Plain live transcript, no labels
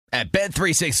At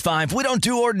Bet365, we don't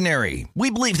do ordinary. We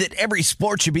believe that every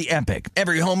sport should be epic.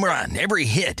 Every home run, every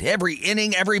hit, every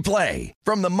inning, every play.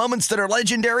 From the moments that are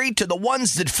legendary to the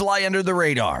ones that fly under the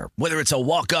radar. Whether it's a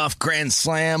walk-off grand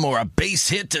slam or a base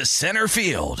hit to center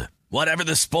field. Whatever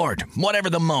the sport, whatever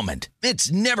the moment.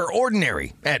 It's never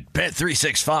ordinary at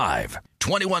Bet365.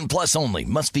 21 plus only.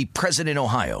 Must be present in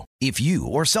Ohio. If you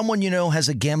or someone you know has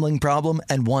a gambling problem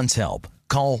and wants help,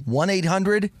 call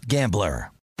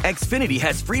 1-800-GAMBLER. Xfinity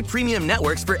has free premium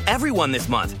networks for everyone this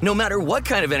month, no matter what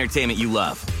kind of entertainment you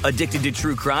love. Addicted to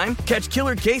true crime? Catch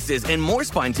killer cases and more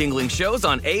spine-tingling shows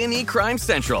on A&E Crime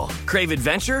Central. Crave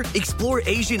adventure? Explore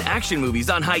Asian action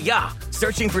movies on Hi-YAH.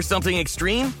 Searching for something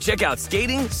extreme? Check out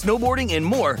skating, snowboarding, and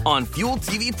more on Fuel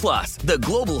TV Plus, the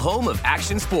global home of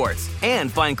action sports.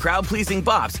 And find crowd-pleasing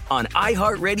bops on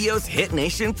iHeartRadio's Hit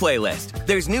Nation playlist.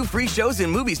 There's new free shows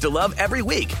and movies to love every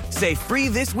week. Say free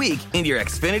this week in your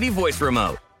Xfinity voice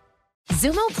remote.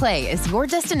 Xumo Play is your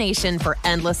destination for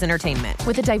endless entertainment.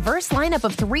 With a diverse lineup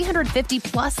of 350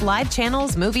 plus live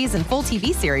channels, movies, and full TV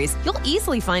series, you'll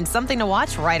easily find something to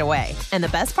watch right away. And the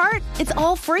best part? It's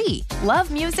all free.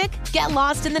 Love music? Get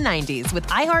lost in the 90s with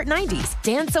iHeart 90s,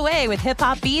 dance away with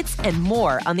hip-hop beats, and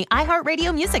more on the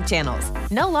iHeartRadio music channels.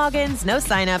 No logins, no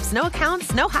signups, no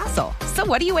accounts, no hassle. So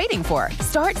what are you waiting for?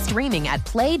 Start streaming at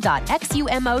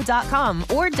play.xumo.com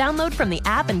or download from the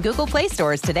app and Google Play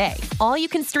stores today. All you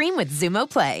can stream with Xumo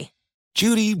Play.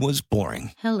 Judy was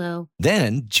boring. Hello.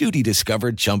 Then Judy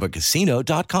discovered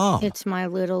ChumbaCasino.com. It's my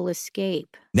little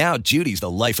escape. Now Judy's the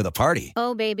life of the party.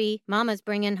 Oh, baby, mama's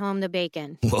bringing home the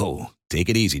bacon. Whoa, take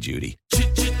it easy, Judy.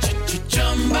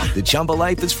 The Chumba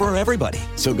life is for everybody.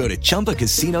 So go to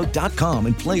ChumbaCasino.com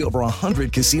and play over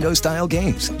 100 casino-style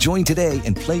games. Join today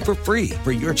and play for free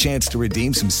for your chance to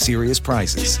redeem some serious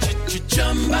prizes.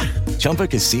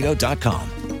 ChumbaCasino.com.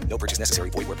 No purchase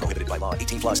necessary. Void where prohibited by law.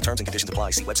 18 plus terms and conditions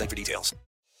apply. See website for details.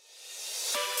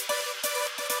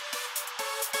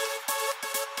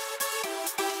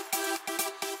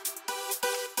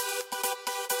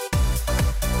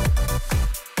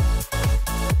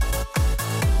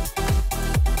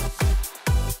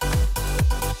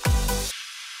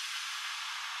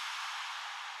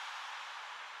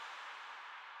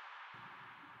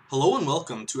 Hello and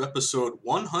welcome to episode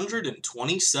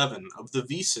 127 of the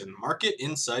VSiN Market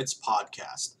Insights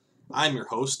Podcast. I'm your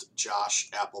host, Josh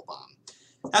Applebaum.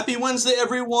 Happy Wednesday,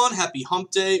 everyone. Happy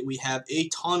hump day. We have a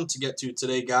ton to get to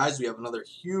today, guys. We have another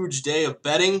huge day of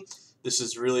betting. This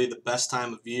is really the best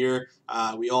time of year.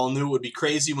 We all knew it would be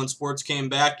crazy when sports came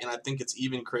back, and I think it's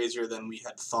even crazier than we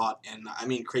had thought. And I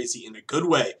mean crazy in a good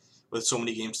way with so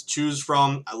many games to choose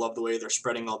from. I love the way they're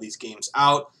spreading all these games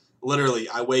out. Literally,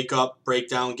 I wake up, break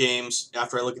down games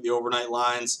after I look at the overnight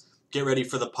lines, get ready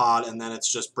for the pod, and then it's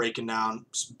just breaking down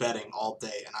betting all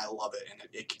day, and I love it, and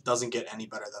it doesn't get any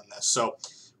better than this. So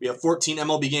we have 14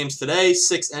 MLB games today,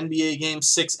 6 NBA games,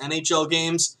 6 NHL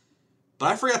games,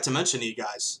 but I forgot to mention to you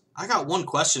guys, I got one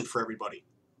question for everybody.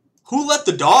 Who let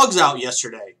the dogs out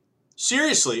yesterday?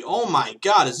 Seriously, oh my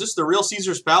God, is this the real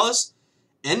Caesars Palace?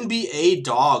 NBA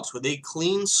Dogs with a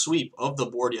clean sweep of the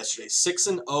board yesterday.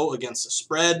 6-0 against the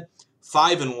spread,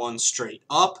 5-1 straight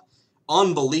up.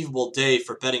 Unbelievable day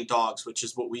for betting dogs, which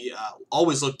is what we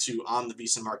always look to on the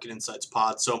VSiN Market Insights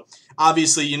pod. So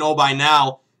obviously, you know by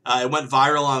now, it went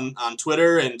viral on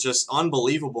Twitter and just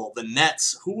unbelievable. The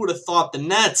Nets, who would have thought the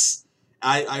Nets?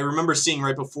 I remember seeing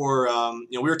right before,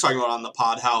 we were talking about on the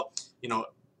pod how,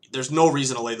 there's no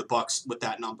reason to lay the Bucks with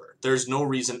that number. There's no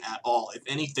reason at all. If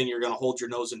anything, you're going to hold your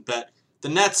nose and bet the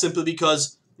Nets simply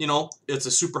because, it's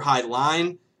a super high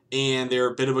line and they're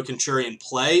a bit of a contrarian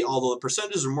play, although the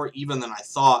percentages are more even than I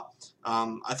thought.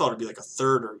 I thought it'd be like a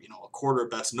third or, a quarter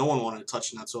of bets. No one wanted to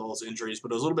touch the Nets with all those injuries,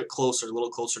 but it was a little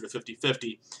closer to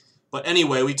 50-50. But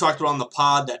anyway, we talked about on the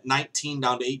pod that 19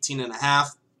 down to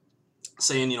 18.5,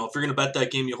 saying, if you're going to bet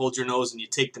that game, you hold your nose and you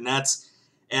take the Nets.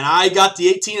 And I got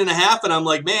the 18.5, and I'm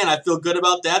like, man, I feel good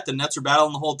about that. The Nets are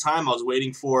battling the whole time. I was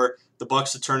waiting for the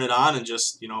Bucks to turn it on and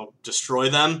just, destroy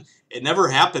them. It never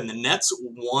happened. The Nets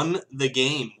won the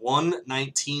game,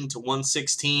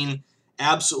 119-116.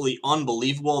 Absolutely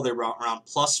unbelievable. They were around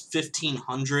plus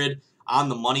 1,500 on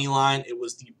the money line. It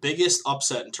was the biggest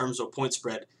upset in terms of point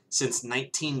spread since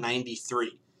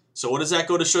 1993. So what does that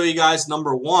go to show you guys?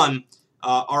 Number one,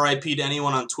 RIP to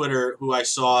anyone on Twitter who I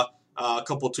saw a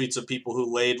couple of tweets of people who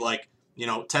laid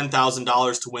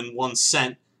 $10,000 to win 1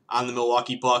 cent on the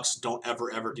Milwaukee Bucks. Don't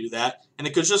ever do that. And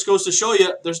it just goes to show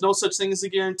you there's no such thing as a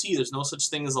guarantee. There's no such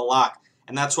thing as a lock.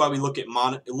 And that's why we look and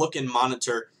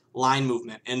monitor line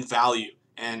movement and value.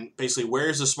 And basically, where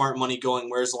is the smart money going?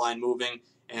 Where is the line moving?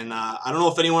 And I don't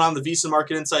know if anyone on the VSiN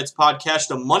Market Insights pod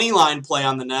cashed a money line play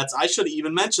on the Nets. I should have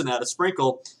even mentioned that, a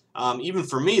sprinkle. Even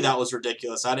for me, that was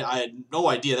ridiculous. I had no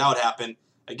idea that would happen.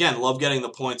 Again, love getting the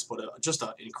points, but just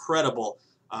an incredible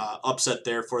upset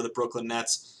there for the Brooklyn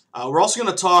Nets. We're also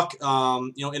going to talk,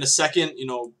 in a second,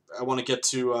 I want to get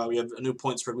to, we have a new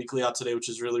point spread weekly out today, which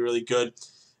is really, really good.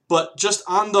 But just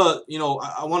on the,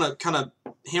 I want to kind of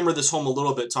hammer this home a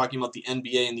little bit, talking about the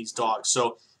NBA and these dogs.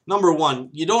 So, number one,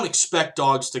 you don't expect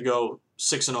dogs to go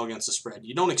 6-0 against the spread.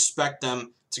 You don't expect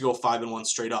them to go 5-1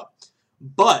 straight up.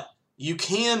 But you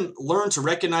can learn to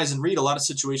recognize and read a lot of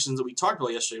situations that we talked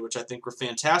about yesterday, which I think were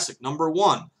fantastic. Number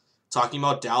one, talking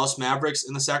about Dallas Mavericks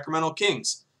and the Sacramento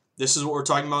Kings. This is what we're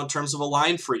talking about in terms of a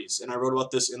line freeze. And I wrote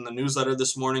about this in the newsletter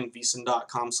this morning,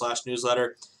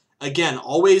 vsin.com/newsletter. Again,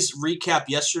 always recap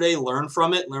yesterday, learn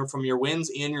from it, learn from your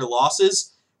wins and your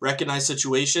losses, recognize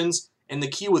situations. And the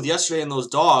key with yesterday and those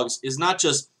dogs is not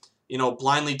just,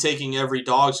 blindly taking every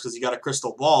dog because you got a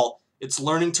crystal ball. It's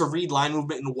learning to read line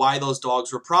movement and why those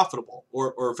dogs were profitable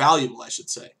or valuable, I should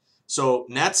say. So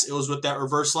Nets, it was with that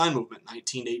reverse line movement,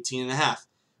 19 to 18.5.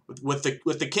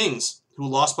 With the Kings, who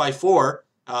lost by 4,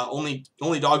 only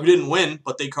dog who didn't win,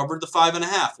 but they covered the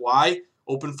 5.5. Why?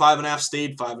 Open 5.5,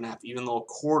 stayed 5.5, even though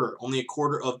only a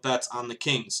quarter of bets on the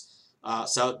Kings.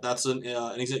 So that's a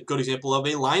good example of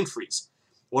a line freeze.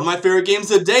 One of my favorite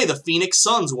games of the day, the Phoenix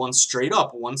Suns won straight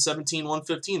up,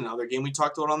 117-115, another game we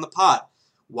talked about on the pod.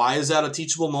 Why is that a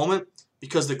teachable moment?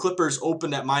 Because the Clippers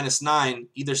opened at -9,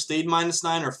 either stayed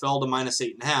 -9 or fell to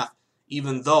 -8.5,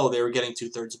 even though they were getting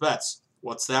 2/3 bets.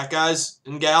 What's that, guys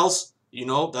and gals?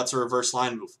 That's a reverse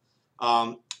line move.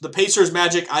 The Pacers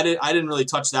Magic, I didn't really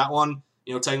touch that one.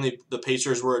 Technically the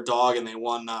Pacers were a dog and they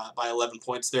won by 11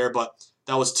 points there, but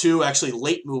that was 2, actually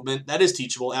late movement. That is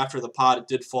teachable. After the pod, it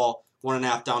did fall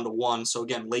 1.5 down to 1. So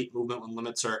again, late movement when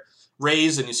limits are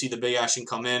raised and you see the big action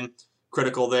come in,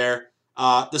 critical there.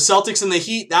 The Celtics and the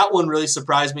Heat, that one really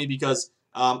surprised me because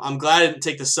I'm glad I didn't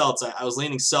take the Celts. I was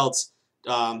leaning Celts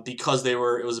because it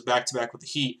was a back-to-back with the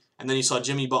Heat. And then you saw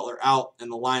Jimmy Butler out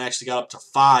and the line actually got up to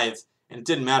 5 and it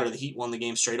didn't matter. The Heat won the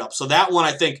game straight up. So that one,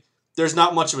 I think, there's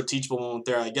not much of a teachable moment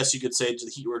there. I guess you could say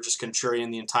the Heat were just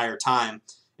contrarian the entire time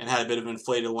and had a bit of an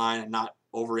inflated line and not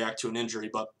overreact to an injury.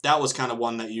 But that was kind of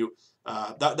one that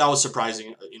that was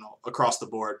surprising, across the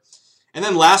board. And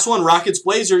then last one,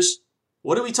 Rockets-Blazers.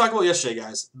 What did we talk about yesterday,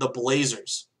 guys? The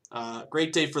Blazers.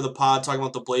 Great day for the pod, talking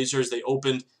about the Blazers. They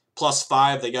opened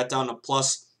 +5. They got down to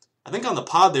plus, I think on the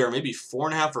pod they were maybe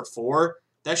 4.5 or 4.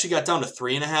 They actually got down to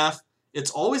 3.5.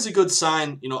 It's always a good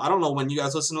sign. I don't know when you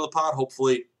guys listen to the pod.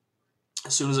 Hopefully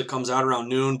as soon as it comes out around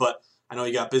noon, but I know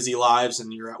you got busy lives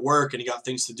and you're at work and you got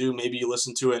things to do. Maybe you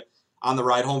listen to it on the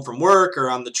ride home from work or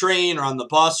on the train or on the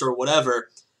bus or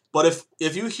whatever. But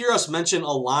if you hear us mention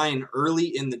a line early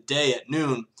in the day at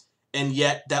noon, and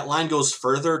yet that line goes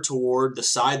further toward the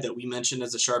side that we mentioned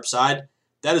as a sharp side,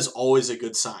 that is always a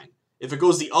good sign. If it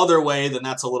goes the other way, then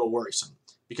that's a little worrisome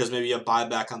because maybe you have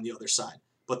buyback on the other side.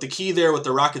 But the key there with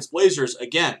the Rockets-Blazers,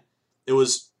 again, it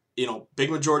was, big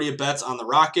majority of bets on the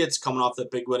Rockets coming off that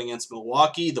big win against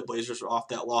Milwaukee. The Blazers were off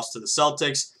that loss to the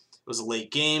Celtics. It was a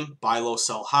late game, buy low,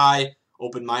 sell high,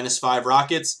 open -5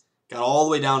 Rockets, got all the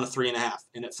way down to 3.5,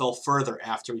 and it fell further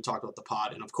after we talked about the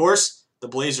pod. And of course, the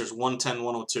Blazers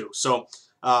 110-102. So,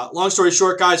 long story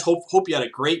short, guys, hope you had a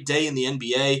great day in the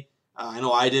NBA. I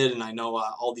know I did, and I know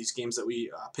all these games that we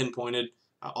pinpointed.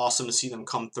 Awesome to see them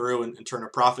come through and turn a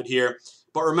profit here.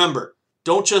 But remember,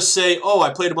 don't just say,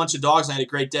 I played a bunch of dogs and I had a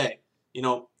great day.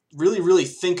 Really, really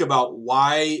think about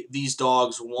why these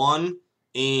dogs won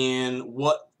and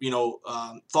what,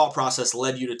 thought process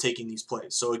led you to taking these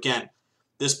plays. So again,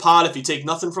 this pod, if you take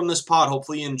nothing from this pod,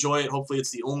 hopefully you enjoy it. Hopefully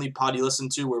it's the only pod you listen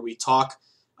to where we talk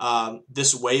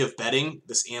this way of betting,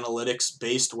 this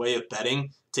analytics-based way of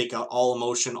betting. Take out all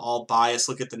emotion, all bias,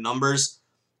 look at the numbers.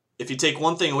 If you take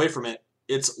one thing away from it,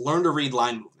 it's learn to read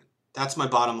line movement. That's my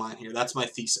bottom line here. That's my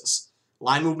thesis.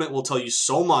 Line movement will tell you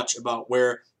so much about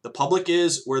where the public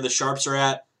is, where the sharps are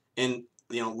at, and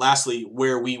lastly,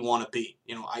 where we want to be.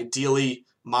 Ideally,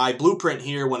 my blueprint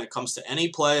here when it comes to any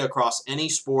play across any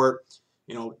sport,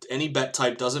 any bet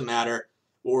type, doesn't matter.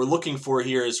 What we're looking for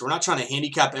here is we're not trying to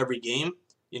handicap every game.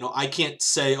 I can't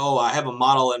say, I have a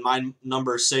model and my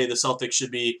numbers say the Celtics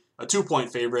should be a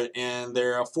 2-point favorite and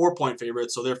they're a 4-point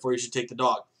favorite, so therefore you should take the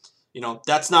dog.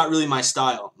 That's not really my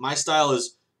style. My style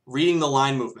is reading the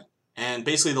line movement. And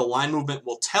basically the line movement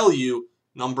will tell you,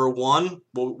 number one,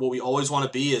 what we always want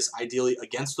to be is ideally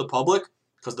against the public,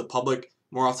 because the public,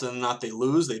 more often than not, they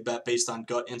lose. They bet based on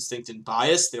gut instinct and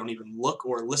bias. They don't even look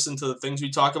or listen to the things we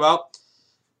talk about.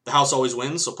 The house always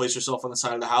wins, so place yourself on the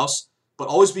side of the house. But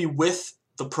always be with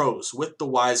the pros, with the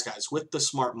wise guys, with the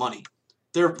smart money.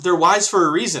 They're wise for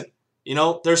a reason.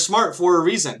 They're smart for a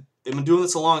reason. They've been doing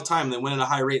this a long time. They win at a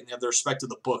high rate, and they have the respect of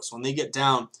the books. When they get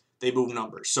down, they move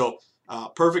numbers. So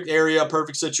perfect area,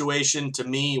 perfect situation to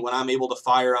me when I'm able to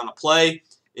fire on a play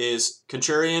is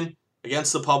contrarian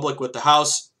against the public with the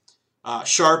house,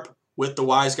 sharp with the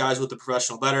wise guys, with the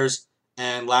professional bettors,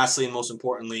 and lastly and most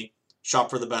importantly, shop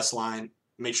for the best line.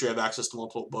 Make sure you have access to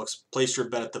multiple books. Place your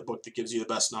bet at the book that gives you the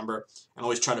best number, and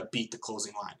always try to beat the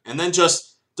closing line. And then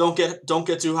just don't get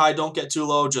too high, don't get too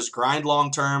low. Just grind long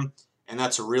term, and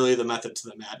that's really the method to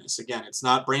the madness. Again, it's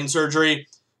not brain surgery,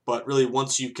 but really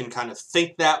once you can kind of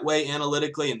think that way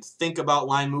analytically and think about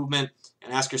line movement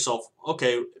and ask yourself,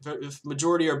 okay, if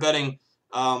majority are betting,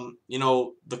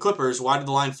 the Clippers, why did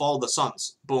the line follow the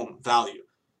Suns? Boom, value.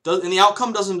 And the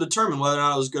outcome doesn't determine whether or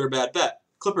not it was a good or bad bet.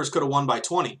 Clippers could have won by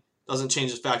 20. Doesn't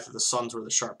change the fact that the Suns were the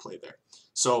sharp play there.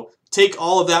 So take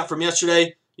all of that from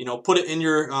yesterday, put it in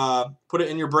your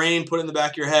brain, put it in the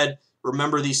back of your head.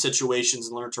 Remember these situations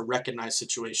and learn to recognize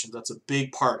situations. That's a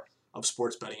big part of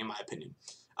sports betting, in my opinion.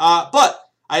 But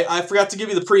I forgot to give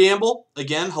you the preamble.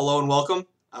 Again, hello and welcome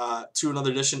to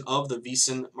another edition of the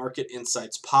VSiN Market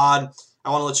Insights Pod.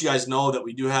 I want to let you guys know that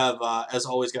we do have, as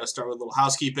always, got to start with a little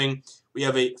housekeeping. We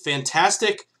have a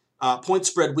fantastic Point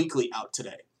Spread Weekly out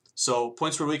today. So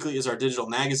Point Spread Weekly is our digital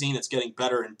magazine. It's getting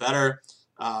better and better,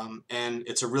 and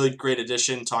it's a really great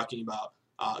edition talking about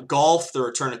golf, the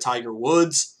return of Tiger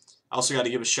Woods. I also got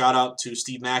to give a shout out to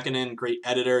Steve Makinen, great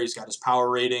editor. He's got his power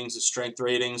ratings, his strength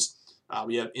ratings.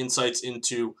 We have insights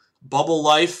into bubble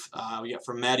life. We got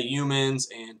from Matty Humans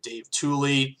and Dave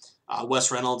Tooley. Wes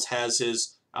Reynolds has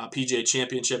his PGA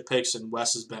Championship picks, and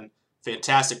Wes has been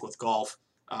fantastic with golf,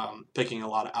 picking a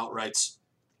lot of outrights.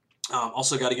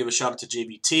 Also got to give a shout out to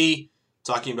JBT,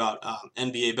 talking about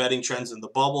NBA betting trends in the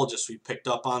bubble, just we picked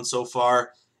up on so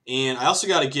far. And I also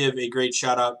got to give a great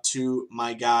shout out to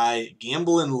my guy,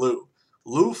 Gamblin' Lou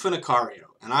Finicario.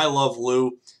 And I love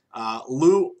Lou.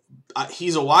 Lou,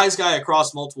 he's a wise guy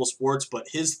across multiple sports, but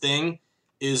his thing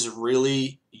is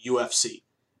really UFC.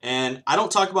 And I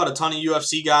don't talk about a ton of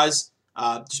UFC guys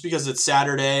just because it's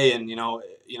Saturday and,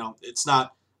 it's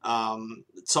not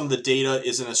some of the data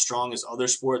isn't as strong as other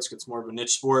sports. It's more of a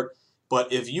niche sport.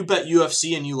 But if you bet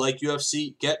UFC and you like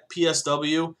UFC, get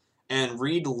PSW and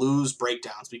read Lou's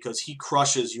breakdowns because he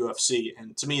crushes UFC.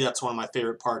 And to me, that's one of my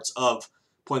favorite parts of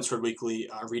Point Spread Weekly,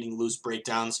 reading Lou's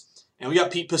breakdowns. And we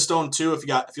got Pete Pistone too. If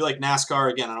you like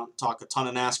NASCAR, again, I don't talk a ton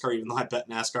of NASCAR, even though I bet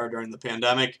NASCAR during the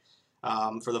pandemic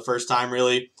for the first time,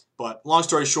 really. But long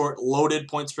story short, loaded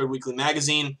Point Spread Weekly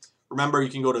magazine. Remember, you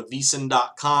can go to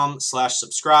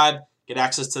vsin.com/subscribe, get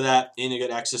access to that, and you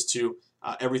get access to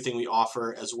everything we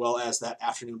offer, as well as that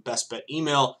afternoon best bet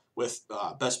email with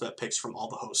best bet picks from all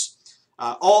the hosts.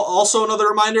 Also, another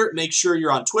reminder, make sure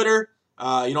you're on Twitter.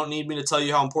 You don't need me to tell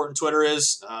you how important Twitter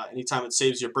is. Anytime it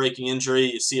saves you a breaking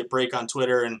injury, you see it break on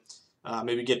Twitter and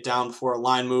maybe get down before a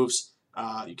line moves,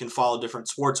 you can follow different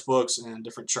sports books and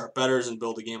different sharp bettors and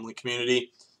build a gambling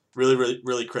community. Really, really,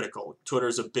 really critical. Twitter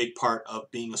is a big part of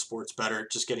being a sports bettor,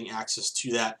 just getting access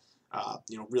to that,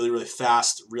 really, really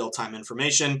fast, real-time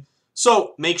information.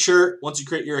 So make sure, once you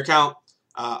create your account,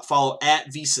 follow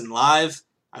at VSiN Live.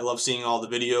 I love seeing all the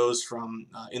videos from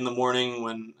in the morning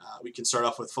when we can start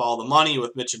off with Follow the Money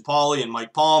with Mitch and Paulie and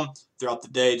Mike Palm. Throughout the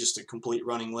day, just a complete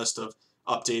running list of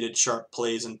updated sharp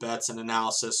plays and bets and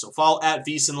analysis. So follow at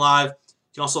VSiN Live.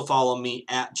 You can also follow me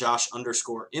at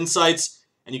Josh_Insights.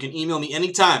 And you can email me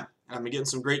anytime. I've been getting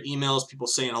some great emails, people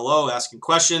saying hello, asking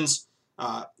questions,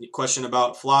 a question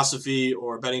about philosophy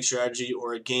or betting strategy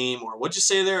or a game, or what'd you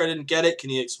say there? I didn't get it.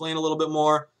 Can you explain a little bit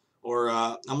more? Or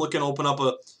I'm looking to open up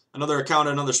another account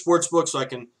at another sports book so I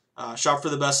can shop for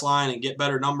the best line and get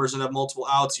better numbers and have multiple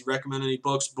outs. You recommend any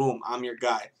books? Boom, I'm your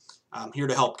guy. I'm here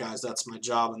to help, guys. That's my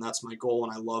job and that's my goal,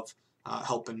 and I love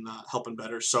helping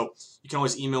bettors. So you can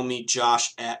always email me,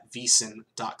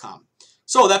 josh@vsin.com.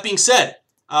 So that being said,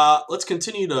 let's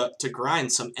continue to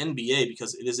grind some NBA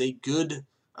because it is a good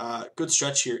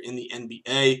stretch here in the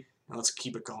NBA, and let's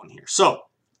keep it going here. So,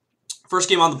 first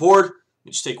game on the board. Let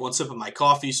me just take one sip of my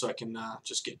coffee so I can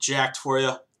just get jacked for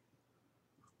you.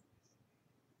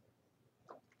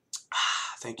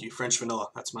 Thank you, French vanilla.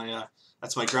 That's my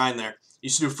grind there.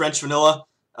 Used to do French vanilla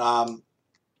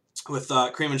with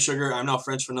cream and sugar. I'm now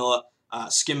French vanilla.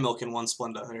 Skim milk in one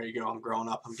Splenda. There you go. I'm growing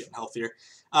up. I'm getting healthier.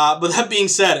 But that being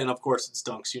said, and of course it's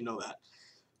dunks, you know that.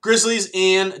 Grizzlies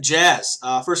and Jazz.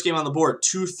 First game on the board,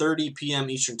 2:30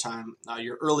 p.m. Eastern Time.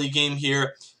 Your early game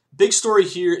here. Big story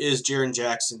here is Jaren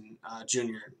Jackson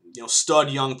Jr.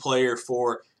 Stud young player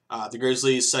for the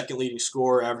Grizzlies, second leading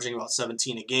scorer, averaging about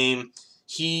 17 a game.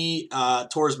 he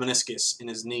tore his meniscus in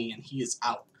his knee, and he is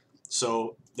out.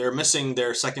 So they're missing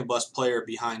their second best player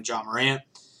behind John Morant.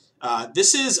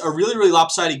 This is a really, really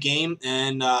lopsided game,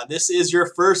 and this is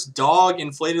your first dog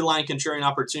inflated line contrarian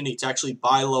opportunity to actually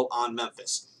buy low on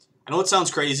Memphis. I know it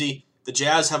sounds crazy. The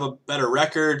Jazz have a better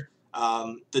record.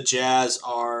 The Jazz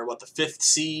are, the 5th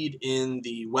seed in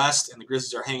the West, and the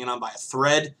Grizzlies are hanging on by a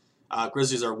thread.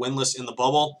 Grizzlies are winless in the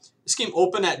bubble. This game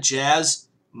opened at Jazz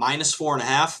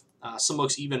 -4.5. Some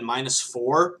books even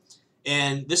 -4.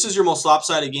 And this is your most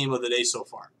lopsided game of the day so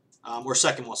far. Or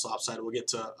second most lopsided. We'll get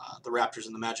to the Raptors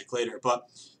and the Magic later. But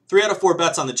 3 out of 4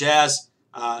 bets on the Jazz.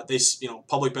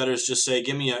 Public bettors just say,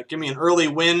 give me an early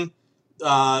win.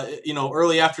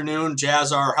 Early afternoon.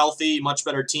 Jazz are healthy, much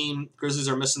better team. Grizzlies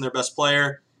are missing their best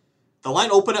player. The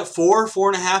line opened at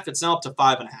 4.5. It's now up to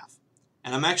 5.5.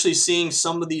 And I'm actually seeing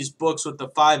some of these books with the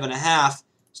 5.5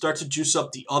 start to juice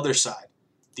up the other side,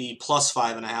 the plus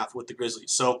 5.5 with the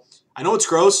Grizzlies. So I know it's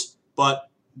gross, but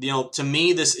to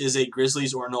me, this is a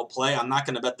Grizzlies or no play. I'm not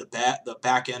going to bet the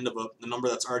back end of the number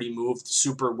that's already moved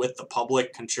super with the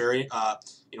public contrary,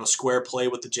 square play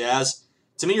with the Jazz.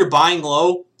 To me, you're buying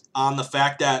low on the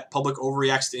fact that public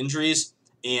overreacts to injuries,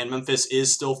 and Memphis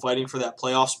is still fighting for that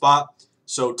playoff spot.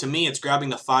 So to me, it's grabbing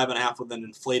the 5.5 with an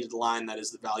inflated line. That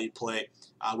is the value play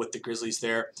with the Grizzlies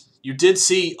there. You did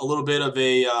see a little bit of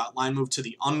a line move to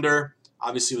the under.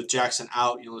 Obviously, with Jackson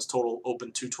out, his total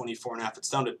opened 224.5. It's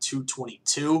down to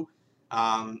 222.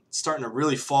 It's starting to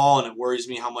really fall, and it worries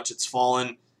me how much it's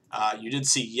fallen. You did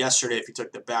see yesterday, if you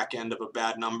took the back end of a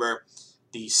bad number,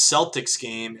 the Celtics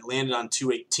game, it landed on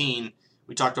 218.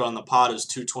 We talked about on the pod, it was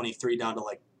 223 down to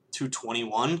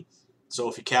 221. So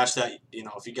if you cash that,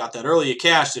 if you got that early, you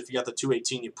cashed. If you got the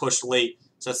 218, you pushed late.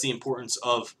 So that's the importance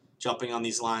of jumping on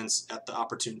these lines at the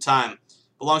opportune time.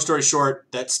 But long story short,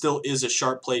 that still is a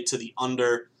sharp play to the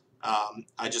under.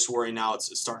 I just worry now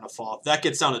it's starting to fall. If that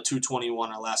gets down to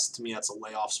 221 or less, to me, that's a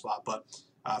layoff spot. But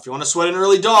if you want to sweat an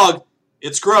early dog,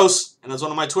 it's gross. And as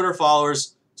one of my Twitter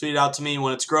followers tweeted out to me,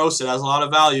 when it's gross, it has a lot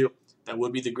of value. That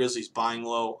would be the Grizzlies buying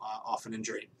low off an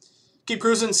injury. Keep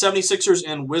cruising, 76ers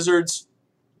and Wizards.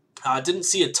 Didn't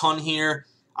see a ton here.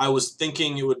 I was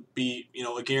thinking it would be,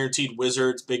 a guaranteed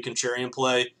Wizards, big contrarian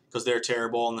play because they're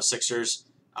terrible, and the Sixers,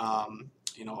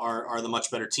 are the much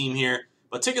better team here.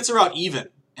 But tickets are out even,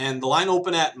 and the line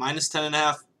opened at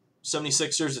 -10.5.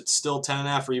 76ers, it's still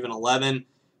 10.5 or even 11.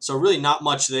 So really not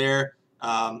much there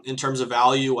in terms of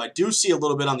value. I do see a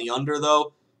little bit on the under,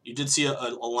 though. You did see a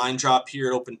line drop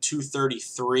here. It opened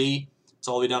 233. It's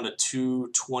all the way down to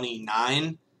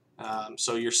 229.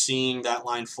 So you're seeing that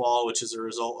line fall, which is a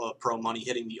result of pro money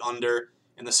hitting the under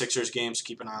in the Sixers game, so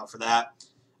keep an eye out for that.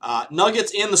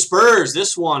 Nuggets and the Spurs.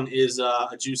 This one is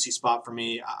a juicy spot for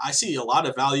me. I see a lot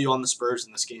of value on the Spurs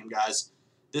in this game, guys.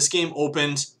 This game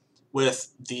opened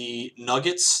with the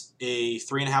Nuggets a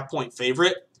 3.5-point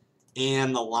favorite,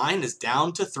 and the line is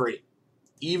down to 3.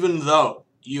 Even though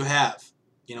you have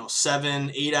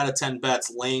 7, 8 out of 10 bets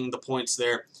laying the points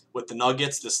there with the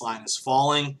Nuggets, this line is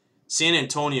falling. San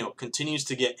Antonio continues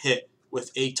to get hit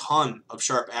with a ton of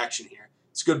sharp action here.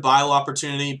 It's a good buy low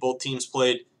opportunity. Both teams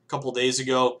played a couple days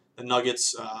ago. The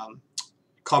Nuggets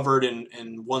covered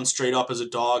and won straight up as a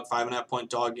dog, 5.5-point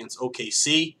dog against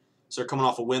OKC. So they're coming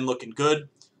off a win looking good.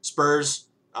 Spurs,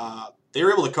 they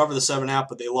were able to cover the 7.5,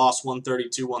 but they lost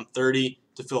 132-130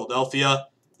 to Philadelphia.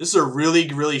 This is a really,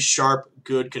 really sharp,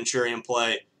 good contrarian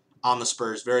play on the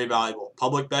Spurs. Very valuable.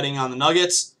 Public betting on the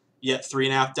Nuggets, yet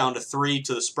 3.5 down to 3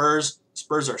 to the Spurs.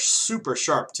 Spurs are super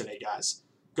sharp today, guys.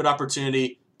 Good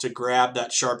opportunity to grab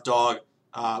that sharp dog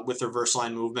with reverse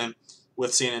line movement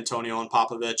with San Antonio and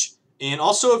Popovich. And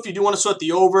also, if you do want to sweat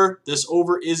the over, this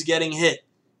over is getting hit.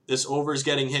 This over is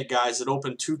getting hit, guys. It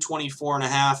opened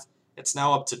 224.5. It's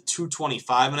now up to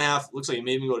 225.5. Looks like it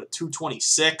may even go to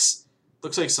 226.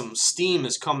 Looks like some steam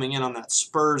is coming in on that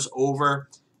Spurs over.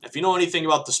 If you know anything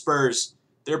about the Spurs,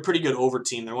 they're a pretty good over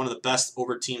team. They're one of the best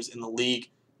over teams in the league.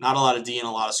 Not a lot of D and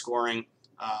a lot of scoring.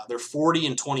 They're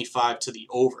 40-25 to the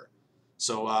over.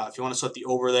 So if you want to sweat the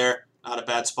over there, not a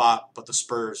bad spot, but the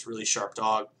Spurs, really sharp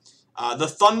dog. The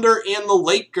Thunder and the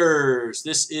Lakers.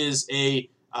 This is a,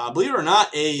 believe it or not,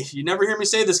 you never hear me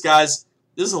say this, guys,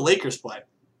 this is a Lakers play.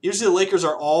 Usually the Lakers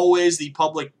are always the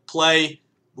public play,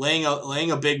 laying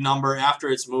a big number after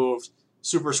it's moved.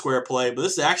 Super square play, but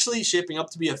this is actually shaping up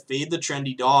to be a fade the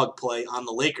trendy dog play on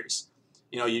the Lakers.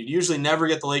 You usually never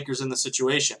get the Lakers in the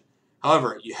situation.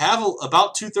 However, you have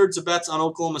about 2/3 of bets on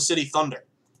Oklahoma City Thunder,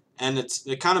 and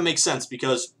it kind of makes sense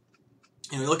because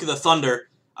you look at the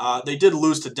Thunder. They did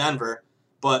lose to Denver,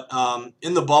 but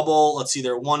in the bubble, let's see,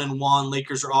 they're 1-1.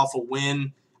 Lakers are off a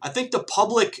win. I think the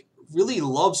public really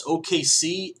loves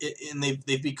OKC, and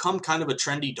they've become kind of a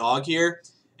trendy dog here.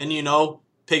 And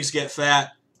pigs get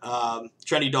fat,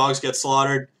 trendy dogs get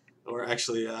slaughtered, or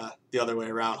actually the other way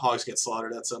around, hogs get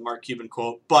slaughtered. That's a Mark Cuban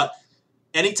quote. But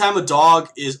anytime a dog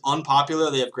is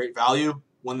unpopular, they have great value.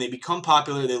 When they become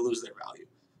popular, they lose their value.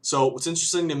 So what's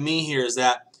interesting to me here is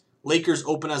that Lakers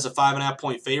open as a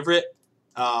 5.5-point favorite.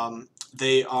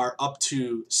 They are up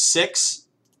to 6.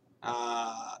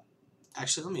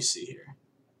 Actually, let me see here.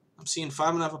 I'm seeing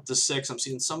 5.5 up to 6. I'm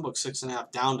seeing some books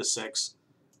 6.5 down to 6.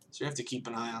 So you have to keep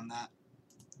an eye on that.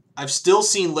 I've still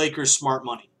seen Lakers smart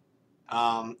money.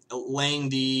 Laying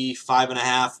the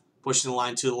 5.5, pushing the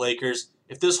line to the Lakers.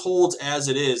 If this holds as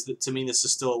it is, to me this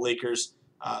is still a Lakers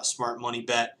smart money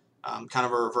bet. Kind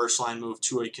of a reverse line move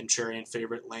to a contrarian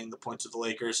favorite, laying the points with the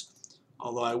Lakers.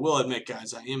 Although I will admit,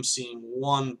 guys, I am seeing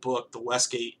one book, the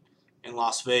Westgate in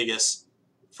Las Vegas,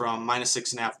 from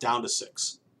 -6.5 down to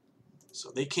 6. So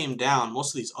they came down.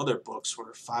 Most of these other books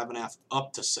were 5.5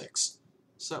 up to 6.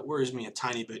 So that worries me a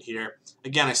tiny bit here.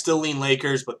 Again, I still lean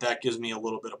Lakers, but that gives me a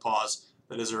little bit of pause.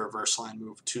 That is a reverse line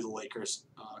move to the Lakers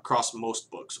across most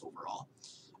books overall.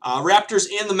 Raptors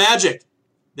and the Magic.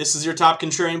 This is your top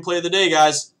contrarian play of the day,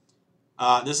 guys.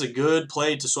 This is a good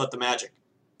play to sweat the Magic.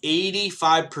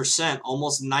 85%,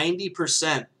 almost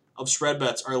 90% of spread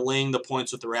bets are laying the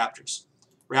points with the Raptors.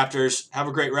 Raptors have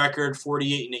a great record,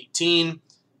 48-18.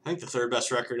 I think the third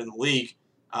best record in the league.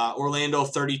 Orlando,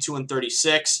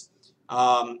 32-36.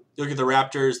 Look at the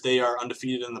Raptors. They are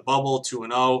undefeated in the bubble,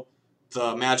 2-0.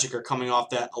 The Magic are coming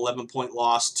off that 11-point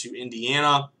loss to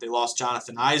Indiana. They lost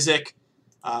Jonathan Isaac.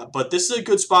 But this is a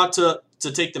good spot to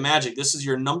take the Magic. This is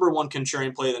your number one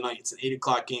contrarian play of the night. It's an 8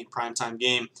 o'clock game, primetime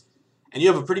game. And you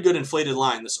have a pretty good inflated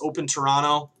line. This open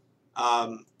Toronto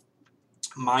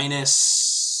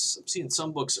minus, I'm seeing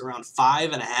some books around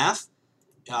 5.5,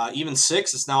 even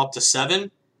 6. It's now up to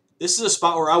 7. This is a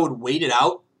spot where I would wait it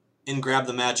out and grab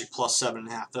the Magic plus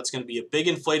 7.5. That's going to be a big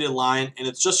inflated line, and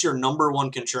it's just your number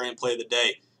one contrarian play of the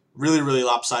day. Really, really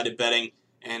lopsided betting,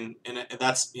 and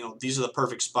that's, these are the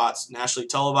perfect spots. Nationally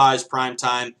televised,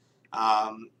 primetime.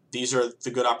 These are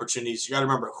the good opportunities. You got to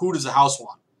remember, who does the house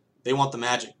want? They want the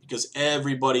Magic because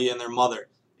everybody and their mother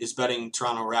is betting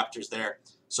Toronto Raptors there.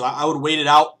 So I would wait it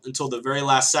out until the very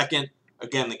last second.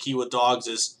 Again, the key with dogs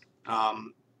is,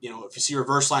 if you see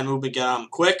reverse line movement, get on them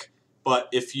quick. But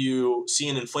if you see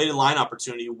an inflated line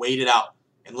opportunity, wait it out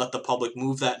and let the public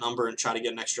move that number and try to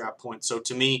get an extra point. So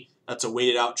to me, that's a wait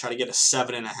it out. Try to get a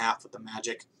 7.5 with the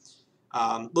Magic.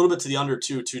 A little bit to the under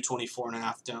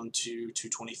 224.5 down to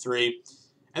 223.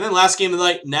 And then last game of the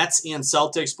night, Nets and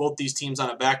Celtics. Both these teams on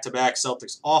a back-to-back.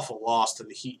 Celtics awful loss to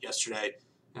the Heat yesterday.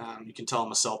 You can tell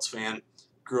I'm a Celtics fan.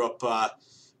 Grew up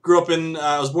in.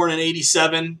 I was born in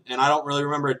 '87, and I don't really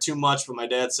remember it too much. But my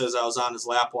dad says I was on his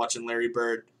lap watching Larry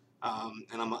Bird, and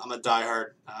I'm a diehard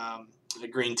a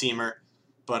green teamer.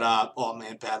 But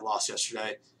bad loss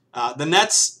yesterday. The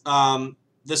Nets.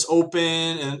 This open,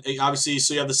 and obviously,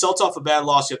 so you have the Celtics off a bad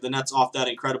loss. You have the Nets off that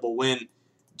incredible win.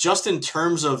 Just in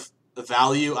terms of the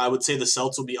value, I would say the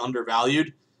Celtics will be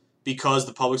undervalued because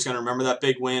the public's going to remember that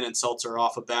big win and Celtics are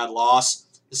off a bad loss.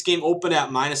 This game opened at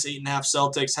 -8.5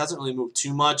 Celtics. Hasn't really moved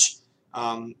too much,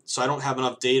 so I don't have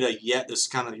enough data yet. This is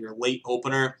kind of your late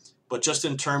opener. But just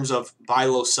in terms of buy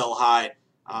low, sell high,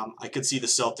 I could see the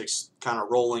Celtics kind of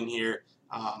rolling here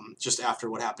just after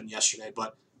what happened yesterday.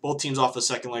 But both teams off the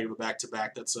second leg of a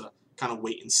back-to-back. That's a kind of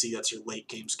wait and see. That's your late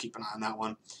games. Keep an eye on that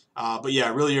one. But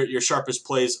yeah, really your sharpest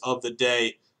plays of the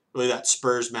day, really that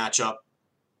Spurs matchup.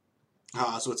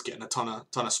 So it's getting a ton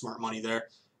of smart money there.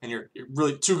 And you're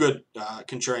really two good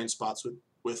contrarian spots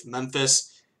with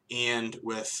Memphis and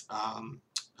with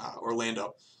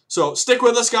Orlando. So stick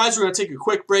with us, guys. We're going to take a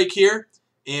quick break here.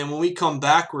 And when we come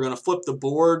back, we're going to flip the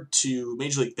board to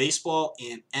Major League Baseball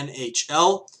and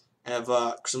NHL. I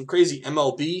have some crazy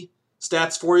MLB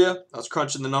stats for you. I was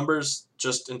crunching the numbers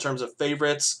just in terms of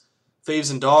favorites, faves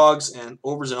and dogs, and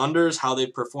overs and unders, how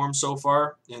they've performed so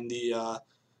far in the,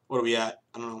 what are we at?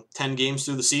 10 games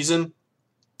through the season.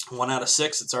 1 out of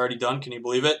 6. It's already done. Can you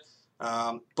believe it?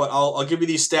 But I'll give you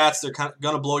these stats. They're kind of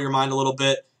going to blow your mind a little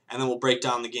bit, and then we'll break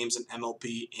down the games in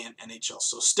MLB and NHL.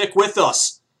 So stick with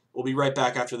us. We'll be right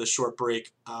back after this short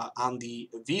break on the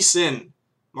VSiN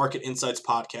Market Insights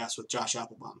podcast with Josh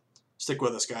Applebaum. Stick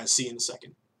with us, guys. See you in a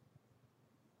second.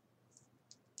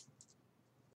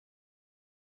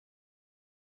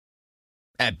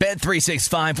 At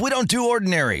Bet365, we don't do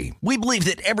ordinary. We believe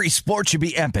that every sport should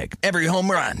be epic. Every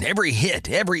home run, every hit,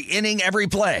 every inning, every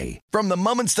play. From the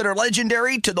moments that are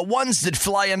legendary to the ones that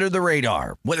fly under the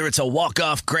radar. Whether it's a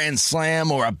walk-off grand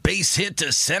slam or a base hit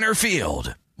to center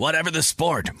field. Whatever the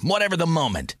sport, whatever the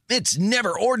moment, it's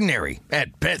never ordinary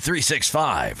at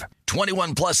Bet365.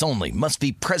 21 plus only. Must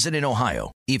be present in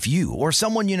Ohio. If you or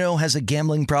someone you know has a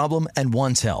gambling problem and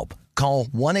wants help, call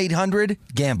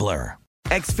 1-800-GAMBLER.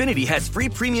 Xfinity has free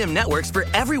premium networks for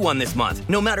everyone this month,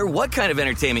 no matter what kind of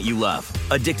entertainment you love.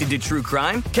 Addicted to true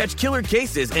crime? Catch killer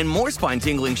cases and more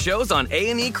spine-tingling shows on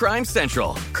A&E Crime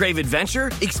Central. Crave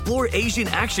adventure? Explore Asian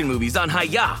action movies on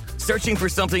Hi-YAH. Searching for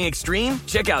something extreme?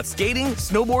 Check out skating,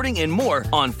 snowboarding, and more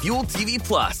on Fuel TV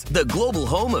Plus, the global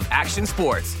home of action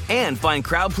sports. And find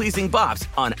crowd-pleasing bops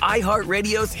on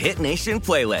iHeartRadio's Hit Nation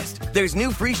playlist. There's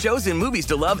new free shows and movies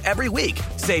to love every week.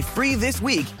 Say free this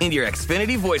week in your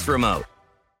Xfinity voice remote.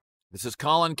 This is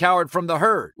Colin Cowherd from The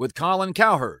Herd with Colin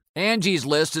Cowherd. Angie's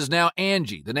List is now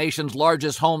Angie, the nation's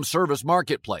largest home service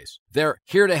marketplace. They're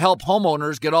here to help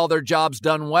homeowners get all their jobs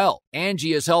done well.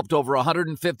 Angie has helped over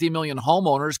 150 million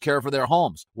homeowners care for their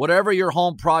homes. Whatever your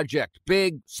home project,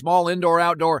 big, small, indoor,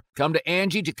 outdoor, come to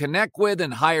Angie to connect with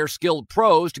and hire skilled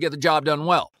pros to get the job done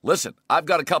well. Listen, I've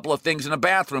got a couple of things in a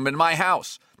bathroom in my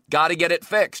house. Got to get it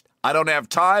fixed. I don't have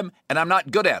time, and I'm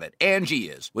not good at it. Angie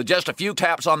is. With just a few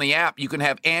taps on the app, you can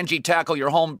have Angie tackle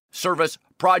your home service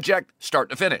project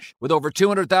start to finish. With over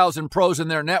 200,000 pros in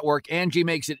their network, Angie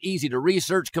makes it easy to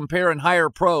research, compare, and hire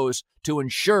pros to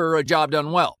ensure a job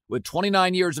done well. With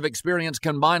 29 years of experience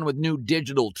combined with new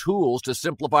digital tools to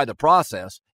simplify the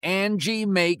process, Angie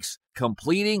makes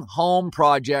completing home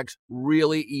projects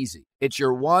really easy. It's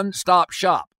your one-stop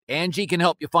shop. Angie can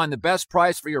help you find the best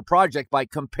price for your project by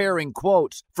comparing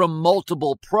quotes from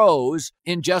multiple pros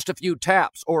in just a few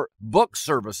taps, or book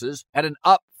services at an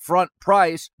upfront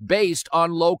price based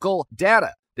on local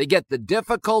data. They get the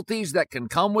difficulties that can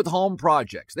come with home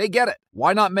projects. They get it.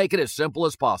 Why not make it as simple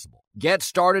as possible? Get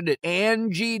started at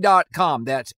Angie.com.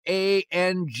 That's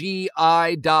ANGI.com,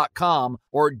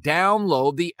 or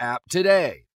download the app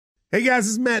today. Hey guys,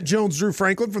 this is Matt Jones, Drew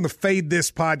Franklin from the Fade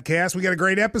This podcast. We got a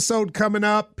great episode coming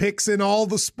up, picks in all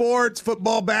the sports,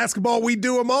 football, basketball, we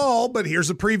do them all, but here's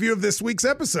a preview of this week's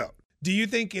episode. Do you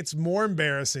think it's more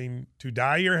embarrassing to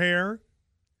dye your hair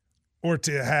or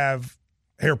to have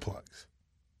hair plugs?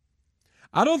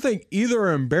 I don't think either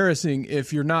are embarrassing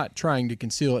if you're not trying to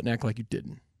conceal it and act like you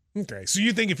didn't. Okay, so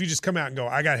you think if you just come out and go,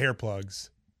 I got hair plugs.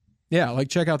 Yeah, like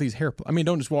check out these hair plugs. I mean,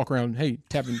 don't just walk around, hey,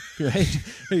 tapping,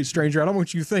 hey, stranger, I don't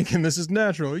want you thinking this is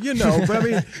natural. You know, but I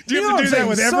mean, do you have to do that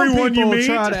with everyone you meet?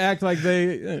 Try to act like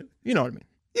they, you know what I mean?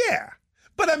 Yeah.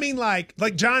 But I mean, like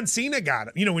John Cena got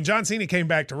it. You know, when John Cena came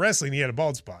back to wrestling, he had a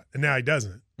bald spot, and now he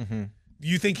doesn't. Mm-hmm. Do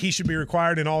you think he should be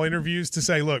required in all interviews to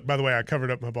say, look, by the way, I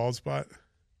covered up my bald spot?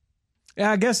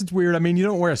 Yeah, I guess it's weird. I mean, you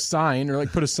don't wear a sign or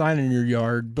like put a sign in your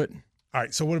yard, but. All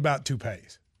right, so what about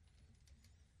toupees?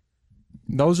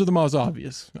 Those are the most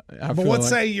obvious. But let's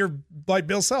say you're like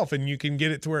Bill Self and you can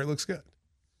get it to where it looks good.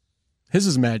 His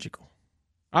is magical.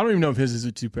 I don't even know if his is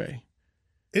a toupee.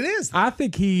 It is. I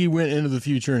think he went into the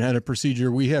future and had a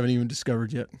procedure we haven't even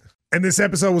discovered yet. And this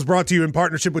episode was brought to you in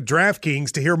partnership with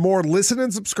DraftKings. To hear more, listen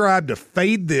and subscribe to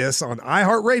Fade This on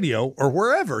iHeartRadio or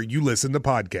wherever you listen to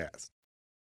podcasts.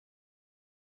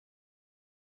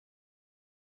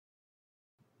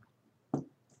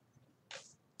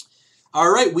 All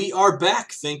right, we are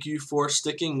back. Thank you for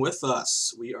sticking with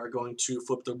us. We are going to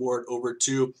flip the board over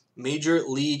to Major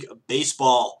League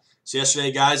Baseball. So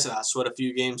yesterday, guys, sweat a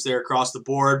few games there across the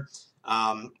board.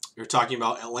 You're talking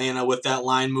about Atlanta with that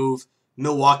line move.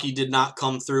 Milwaukee did not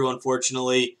come through,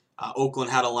 unfortunately.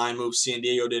 Oakland had a line move. San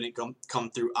Diego didn't come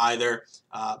through either.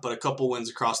 But a couple wins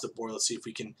across the board. Let's see if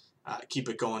we can keep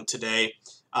it going today.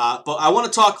 But I want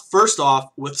to talk first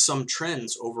off with some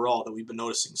trends overall that we've been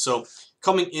noticing. So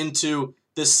coming into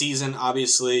this season,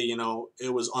 obviously, you know,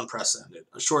 it was unprecedented.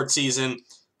 A short season,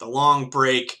 the long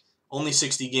break, only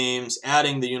 60 games,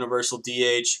 adding the universal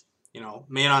DH, you know,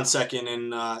 man on second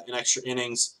in extra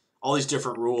innings, all these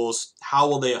different rules. How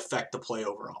will they affect the play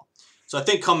overall? So I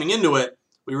think coming into it,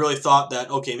 we really thought that,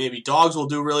 okay, maybe dogs will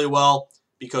do really well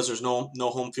because there's no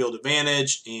home field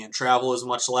advantage and travel is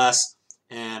much less,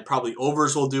 and probably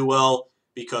overs will do well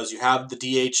because you have the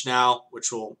DH now,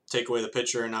 which will take away the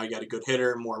pitcher, and now you got a good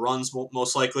hitter, more runs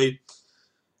most likely.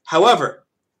 However,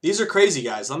 these are crazy,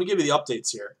 guys. Let me give you the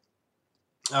updates here.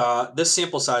 This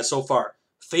sample size so far.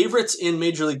 Favorites in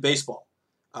Major League Baseball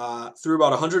through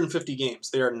about 150 games.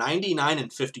 They are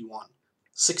 99-51,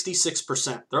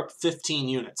 66%. They're up 15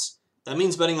 units. That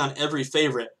means betting on every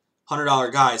favorite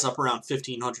 $100 guy is up around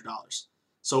 $1,500.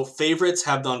 So favorites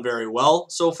have done very well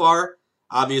so far.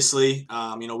 Obviously,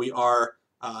 you know, we are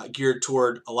geared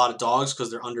toward a lot of dogs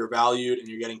because they're undervalued and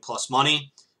you're getting plus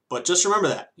money. But just remember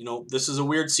that, you know, this is a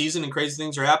weird season and crazy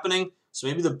things are happening. So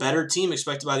maybe the better team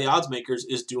expected by the odds makers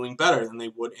is doing better than they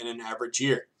would in an average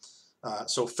year.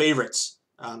 So favorites.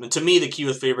 And to me, the key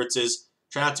with favorites is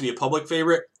try not to be a public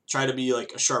favorite. Try to be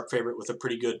like a sharp favorite with a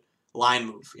pretty good line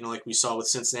move. Like we saw with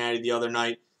Cincinnati the other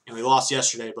night. They lost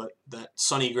yesterday, but that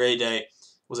Sonny Gray day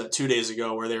was that 2 days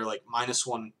ago where they were like minus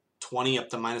 120 up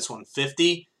to minus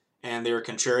 150, and they were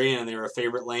contrarian and they were a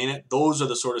favorite laying it. Those are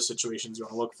the sort of situations you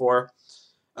want to look for.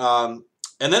 And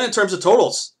then in terms of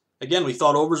totals, again, we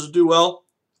thought overs would do well.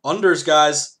 Unders,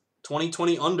 guys,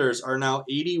 2020 unders are now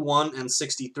 81 and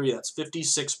 63. That's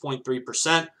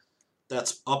 56.3%.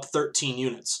 That's up 13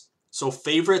 units. So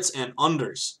favorites and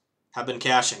unders have been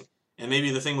cashing. And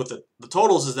maybe the thing with the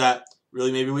totals is that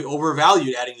really maybe we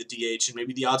overvalued adding the DH, and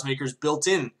maybe the odds makers built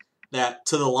in that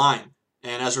to the line.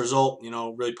 And as a result,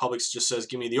 really Publix just says,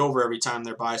 give me the over every time.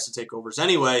 They're biased to take overs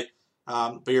anyway.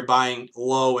 But you're buying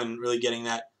low and really getting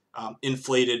that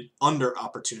inflated under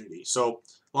opportunity. So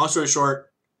long story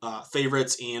short,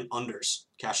 favorites and unders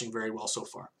cashing very well so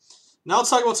far. Now let's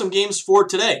talk about some games for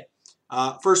today.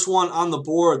 First one on the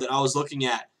board that I was looking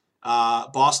at,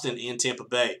 Boston and Tampa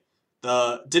Bay.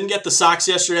 Didn't get the Sox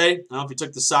yesterday. I don't know if you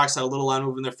took the Sox, had a little line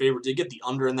move in their favor. Did get the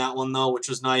under in that one, though, which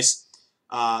was nice.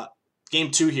 Game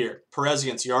 2 here, Perez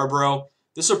against Yarbrough.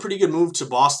 This is a pretty good move to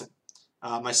Boston.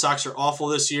 My Sox are awful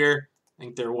this year. I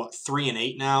think they're,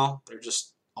 3-8 now? They're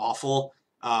just awful.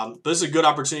 But this is a good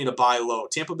opportunity to buy low.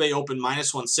 Tampa Bay opened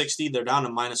minus 160. They're down to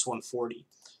minus 140.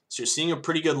 So you're seeing a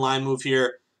pretty good line move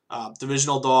here.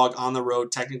 Divisional dog on the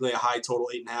road, technically a high total,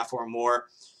 8.5 or more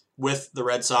with the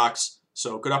Red Sox.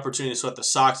 So good opportunity to sweat the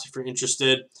Sox if you're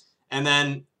interested. And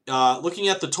then looking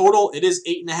at the total, it is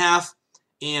 8.5,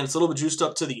 and it's a little bit juiced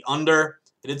up to the under.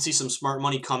 I did see some smart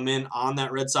money come in on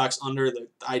that Red Sox under. The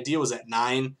idea was at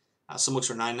 9. Some looks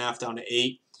for 9.5 down to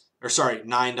 8.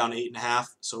 9 down to 8.5.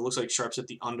 So it looks like sharps at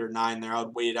the under 9 there. I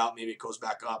would wait it out. Maybe it goes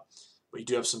back up. But you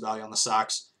do have some value on the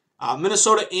Sox.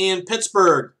 Minnesota and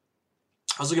Pittsburgh.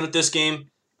 I was looking at this game.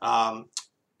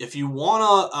 If you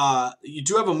want to, you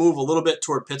do have a move a little bit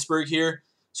toward Pittsburgh here.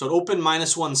 So it opened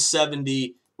minus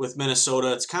 170 with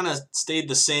Minnesota. It's kind of stayed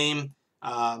the same.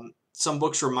 Some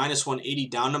books were minus 180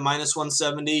 down to minus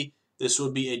 170. This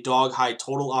would be a dog high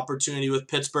total opportunity with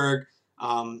Pittsburgh.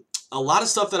 A lot of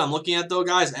stuff that I'm looking at, though,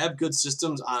 guys, I have good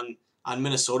systems on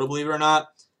Minnesota, believe it or not.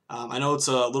 I know it's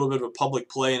a little bit of a public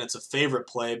play and it's a favorite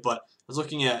play, but I was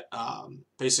looking at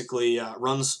basically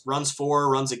runs for,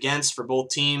 runs against for both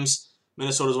teams.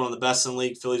 Minnesota's one of the best in the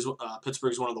league.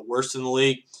 Pittsburgh's one of the worst in the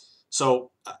league.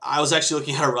 So I was actually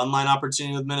looking at a run line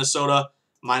opportunity with Minnesota,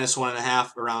 minus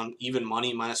 1.5 around even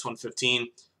money, minus 115.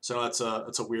 So that's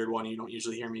a weird one. You don't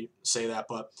usually hear me say that,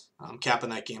 but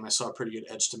capping that game, I saw a pretty good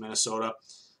edge to Minnesota.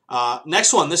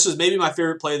 Next one, this is maybe my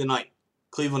favorite play of the night,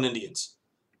 Cleveland Indians.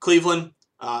 Cleveland,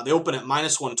 they open at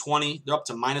minus 120. They're up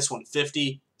to minus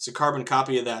 150. It's a carbon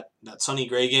copy of that Sonny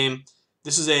Gray game.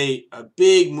 This is a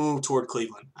big move toward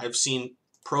Cleveland. I've seen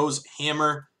pros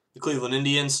hammer the Cleveland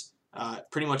Indians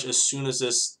pretty much as soon as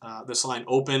this line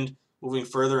opened, moving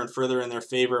further and further in their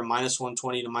favor, minus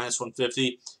 120 to minus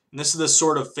 150. And this is the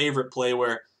sort of favorite play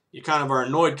where you kind of are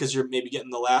annoyed because you're maybe getting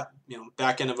the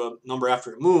back end of a number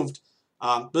after it moved.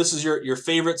 This is your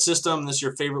favorite system. This is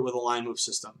your favorite with a line move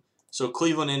system. So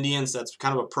Cleveland Indians, that's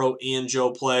kind of a pro and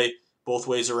Joe play, both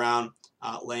ways around,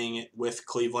 laying it with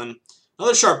Cleveland.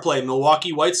 Another sharp play,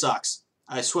 Milwaukee White Sox.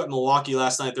 I sweat Milwaukee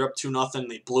last night. They're up 2-0.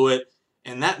 They blew it.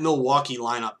 And that Milwaukee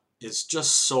lineup is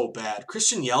just so bad.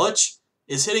 Christian Yelich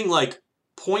is hitting like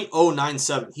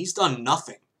 .097. He's done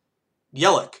nothing.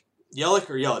 Yelich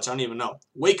or Yelich, I don't even know.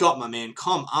 Wake up, my man.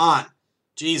 Come on.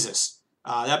 Jesus.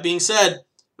 That being said,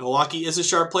 Milwaukee is a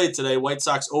sharp play today. White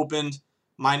Sox opened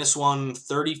minus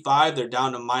 135. They're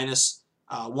down to minus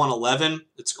 111.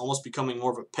 It's almost becoming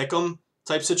more of a pick'em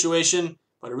type situation,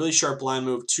 but a really sharp line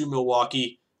move to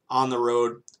Milwaukee on the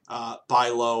road, buy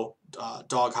low,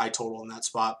 dog high total in that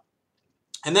spot.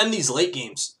 And then these late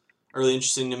games are really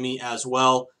interesting to me as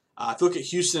well. If you look at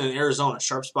Houston and Arizona,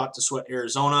 sharp spot to sweat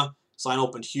Arizona. This line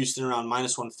opened Houston around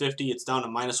minus 150. It's down to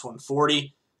minus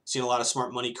 140. Seen a lot of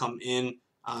smart money come in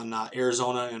on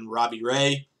Arizona and Robbie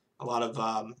Ray. A lot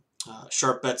of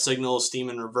sharp bet signals, steam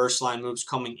and reverse line moves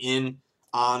coming in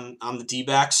on the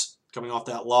D-backs, coming off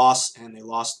that loss, and they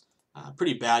lost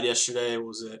pretty bad yesterday. What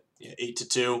was it?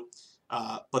 8-2.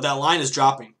 But that line is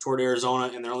dropping toward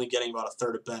Arizona, and they're only getting about a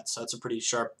third of bets. So that's a pretty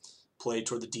sharp play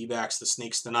toward the D-backs, the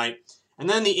Snakes tonight. And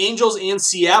then the Angels and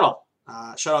Seattle.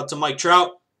 Shout out to Mike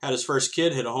Trout. Had his first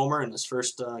kid, hit a homer in his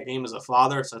first game as a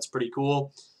father, so that's pretty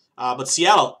cool. But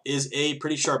Seattle is a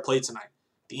pretty sharp play tonight.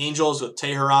 The Angels with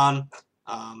Teheran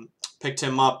picked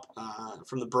him up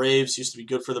from the Braves. Used to be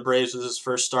good for the Braves. This was his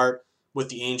first start with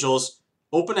the Angels.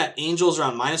 Open at Angels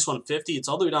around minus 150. It's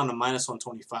all the way down to minus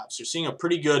 125. So you're seeing a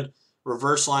pretty good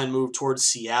reverse line move towards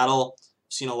Seattle.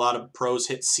 I've seen a lot of pros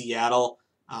hit Seattle,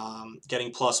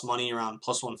 getting plus money around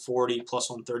plus 140, plus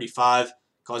 135,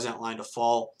 causing that line to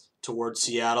fall towards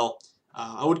Seattle.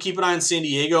 I would keep an eye on San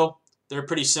Diego. They're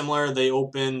pretty similar. They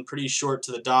open pretty short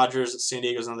to the Dodgers. San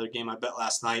Diego's another game I bet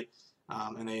last night,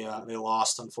 and they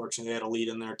lost, unfortunately. They had a lead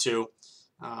in there too.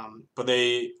 But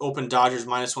they opened Dodgers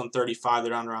minus 135.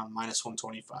 They're down around minus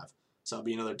 125. So that'll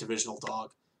be another divisional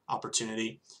dog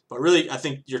opportunity. But really, I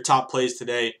think your top plays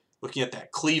today, looking at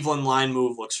that Cleveland line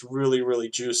move, looks really, really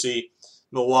juicy.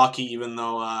 Milwaukee, even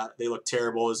though they look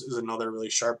terrible, is another really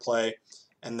sharp play.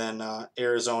 And then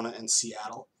Arizona and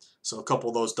Seattle. So a couple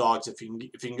of those dogs, if you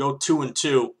can go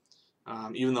 2-2,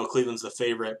 even though Cleveland's the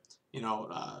favorite,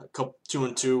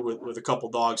 2-2 with a couple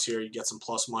dogs here, you get some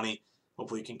plus money.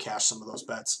 Hopefully you can cash some of those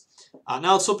bets.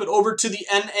 Now let's flip it over to the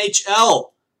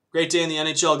NHL. Great day in the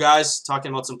NHL, guys.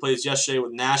 Talking about some plays yesterday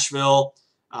with Nashville,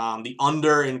 the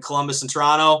under in Columbus and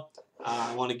Toronto.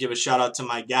 I want to give a shout out to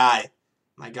my guy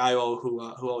who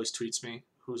always tweets me.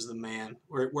 Who's the man?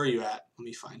 Where are you at? Let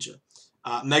me find you.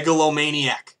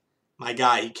 Megalomaniac, my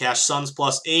guy. He cashed Suns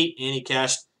plus 8, and he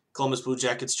cashed Columbus Blue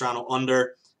Jackets Toronto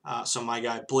under. So my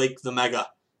guy, Blake the Mega.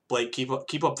 Blake, keep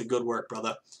up the good work,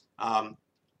 brother.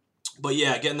 But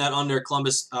yeah, getting that under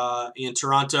Columbus and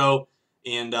Toronto.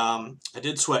 And I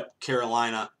did sweat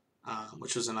Carolina,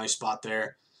 which was a nice spot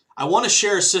there. I want to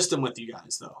share a system with you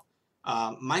guys, though.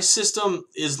 My system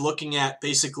is looking at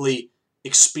basically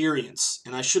experience.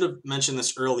 And I should have mentioned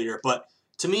this earlier, but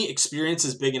to me, experience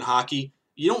is big in hockey.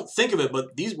 You don't think of it, but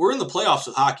we're in the playoffs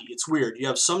with hockey. It's weird. You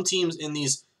have some teams in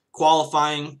these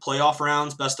qualifying playoff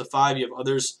rounds, best of 5. You have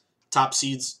others, top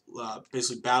seeds,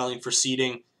 basically battling for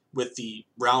seeding with the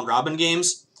round-robin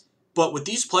games. But with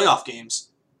these playoff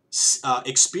games,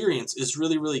 experience is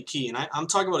really, really key. And I'm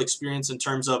talking about experience in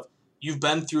terms of you've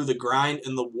been through the grind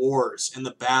and the wars and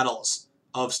the battles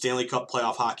of Stanley Cup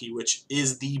playoff hockey, which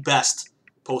is the best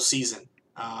postseason.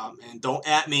 And don't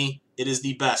at me, it is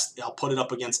the best. I'll put it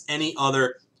up against any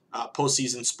other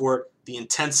postseason sport. The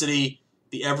intensity,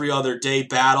 the every other day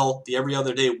battle, the every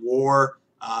other day war,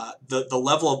 the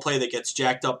level of play that gets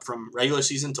jacked up from regular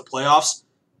season to playoffs,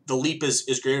 the leap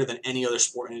is greater than any other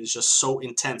sport, and it is just so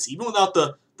intense. Even without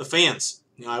the fans.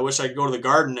 I wish I could go to the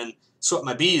Garden and sweat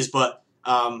my bees, but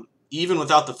even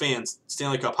without the fans,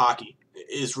 Stanley Cup hockey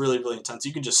is really, really intense.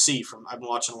 You can just see I've been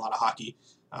watching a lot of hockey,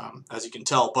 as you can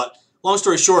tell. But long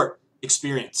story short,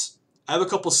 experience. I have a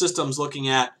couple systems looking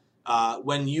at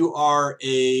when you are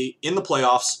in the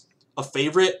playoffs, a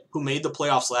favorite who made the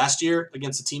playoffs last year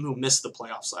against a team who missed the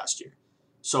playoffs last year.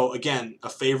 So again, a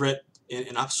favorite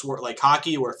in a sport like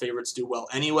hockey where favorites do well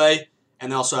anyway,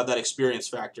 and they also have that experience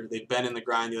factor. They've been in the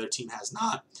grind, the other team has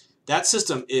not. That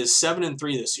system is 7-3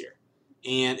 this year,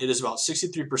 and it is about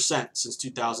 63% since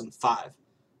 2005.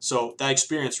 So that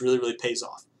experience really, really pays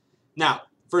off. Now,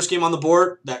 first game on the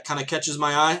board that kind of catches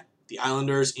my eye, the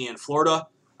Islanders and Florida.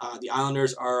 The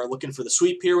Islanders are looking for the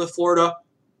sweep here with Florida,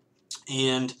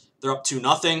 and they're up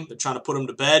 2-0. They're trying to put them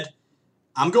to bed.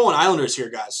 I'm going Islanders here,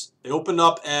 guys. They opened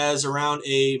up as around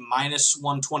a minus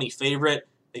 120 favorite.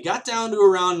 They got down to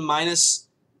around minus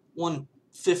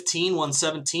 115,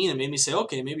 117, and made me say,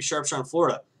 okay, maybe sharps are on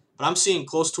Florida. But I'm seeing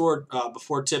close toward,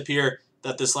 before tip here,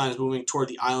 that this line is moving toward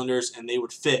the Islanders, and they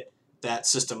would fit that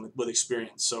system with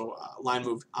experience. So line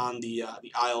move on the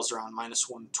Isles around minus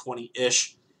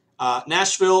 120-ish.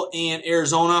 Nashville and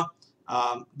Arizona.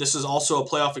 This is also a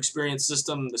playoff experience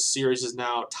system. The series is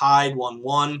now tied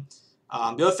 1-1. The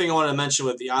other thing I wanted to mention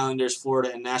with the Islanders,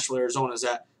 Florida, and Nashville, Arizona is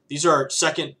that these are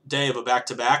second day of a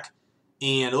back-to-back,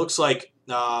 and it looks like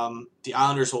the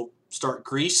Islanders will start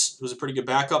Greece, who's a pretty good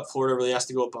backup. Florida really has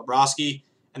to go with Bobrovsky.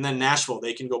 And then Nashville,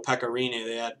 they can go Pekka Rinne.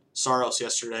 They had Saros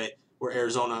yesterday, where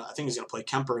Arizona, I think he's going to play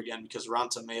Kemper again because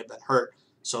Ranta may have been hurt.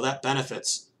 So that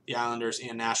benefits the Islanders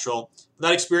and Nashville. But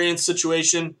that experience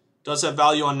situation does have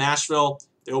value on Nashville.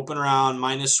 They open around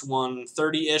minus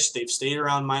 130-ish. They've stayed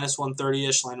around minus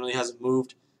 130-ish. Line really hasn't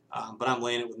moved. But I'm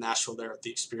laying it with Nashville there at the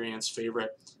experience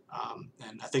favorite.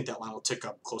 And I think that line will tick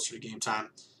up closer to game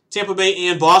time. Tampa Bay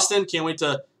and Boston. Can't wait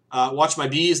to watch my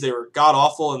Bees. They were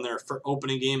god-awful in their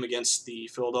opening game against the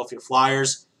Philadelphia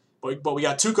Flyers. But we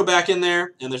got Tuukka back in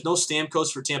there, and there's no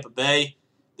Stamkos for Tampa Bay.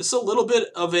 This is a little bit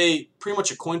of pretty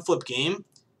much a coin flip game,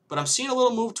 but I'm seeing a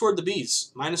little move toward the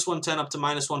Bees. Minus 110 up to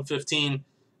minus 115.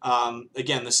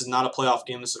 Again, this is not a playoff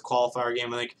game. This is a qualifier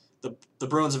game. I think the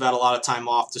Bruins have had a lot of time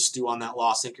off to stew on that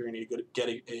loss. I think you're going to get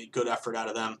a good effort out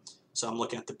of them. So I'm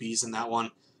looking at the Bees in that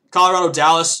one.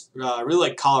 Colorado-Dallas, really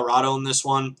like Colorado in this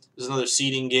one. There's another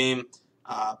seeding game.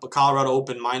 But Colorado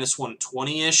opened minus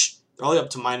 120-ish. They're all the way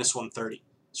up to minus 130.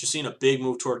 So you're seeing a big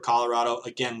move toward Colorado,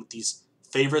 again, with these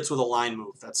favorites with a line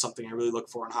move. That's something I really look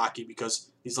for in hockey because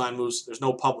these line moves, there's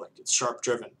no public. It's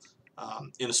sharp-driven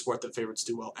in a sport that favorites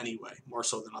do well anyway, more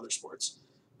so than other sports.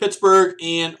 Pittsburgh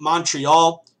and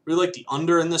Montreal. Really like the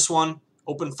under in this one.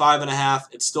 Open 5.5.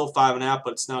 It's still 5.5,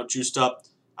 but it's now juiced up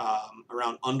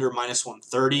around under minus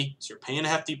 130. So you're paying a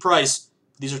hefty price.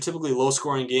 These are typically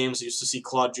low-scoring games. I used to see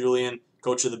Claude Julien,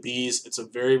 coach of the Bees. It's a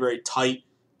very, very tight,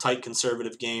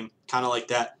 conservative game, kind of like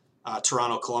that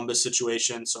Toronto-Columbus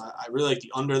situation. So I really like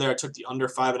the under there. I took the under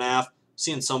 5.5.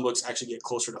 Seeing some books actually get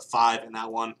closer to 5 in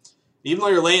that one. Even though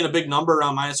you're laying a big number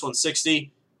around minus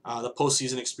 160, the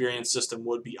postseason experience system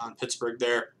would be on Pittsburgh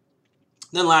there.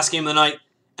 Then last game of the night,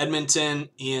 Edmonton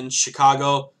and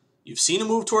Chicago. You've seen a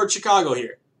move toward Chicago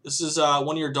here. This is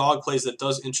one of your dog plays that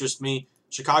does interest me.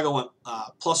 Chicago went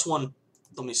plus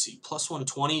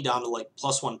 120 down to like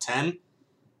plus 110.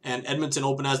 And Edmonton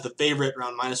opened as the favorite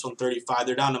around minus 135.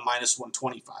 They're down to minus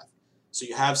 125. So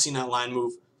you have seen that line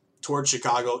move toward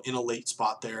Chicago in a late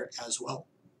spot there as well.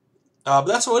 But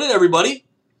that's about it, everybody.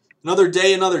 Another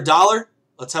day, another dollar.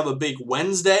 Let's have a big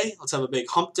Wednesday. Let's have a big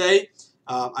hump day.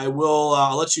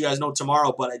 I'll let you guys know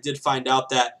tomorrow, but I did find out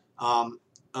that,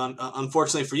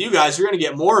 unfortunately for you guys, you're going to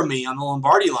get more of me on the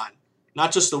Lombardi line.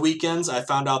 Not just the weekends. I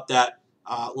found out that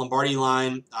Lombardi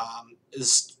line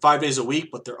is 5 days a week,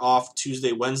 but they're off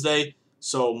Tuesday, Wednesday.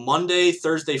 So Monday,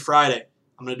 Thursday, Friday,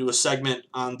 I'm going to do a segment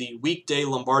on the weekday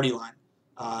Lombardi line.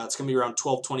 It's going to be around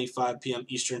 12:25 p.m.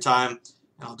 Eastern time,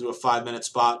 and I'll do a 5-minute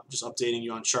spot just updating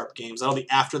you on sharp games. That'll be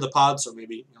after the pod, so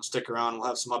maybe stick around. We'll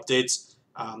have some updates.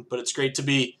 But it's great to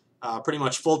be pretty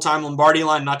much full-time Lombardi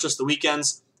line, not just the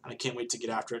weekends, and I can't wait to get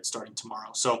after it starting tomorrow.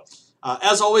 So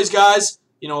as always, guys,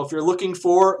 if you're looking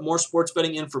for more sports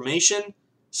betting information,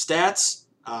 stats,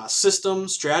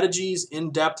 systems, strategies,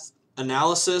 in-depth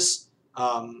analysis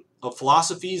of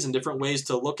philosophies and different ways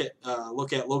to look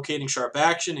at locating sharp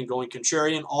action and going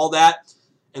contrarian, all that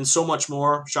and so much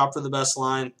more. Shop for the best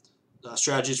line,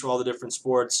 strategies for all the different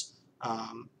sports,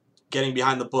 getting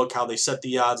behind the book, how they set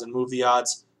the odds and move the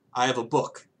odds. I have a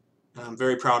book, and I'm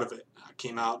very proud of it. It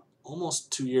came out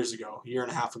almost 2 years ago, a year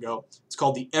and a half ago. It's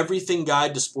called The Everything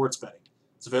Guide to Sports Betting.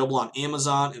 It's available on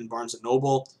Amazon and Barnes &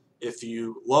 Noble. If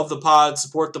you love the pod,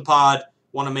 support the pod,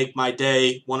 want to make my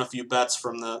day, won a few bets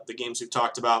from the games we've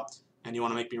talked about, and you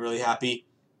want to make me really happy,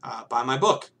 buy my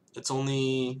book. It's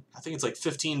only, I think it's like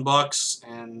 $15,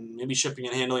 and maybe shipping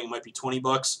and handling might be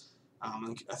 $20.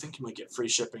 I think you might get free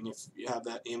shipping if you have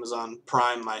that Amazon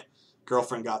Prime. My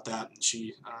girlfriend got that, and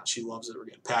she loves it. We're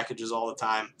getting packages all the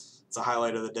time. It's a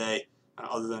highlight of the day,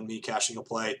 other than me cashing a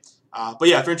play. But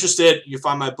yeah, if you're interested, you can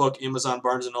find my book, Amazon,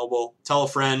 Barnes & Noble. Tell a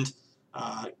friend.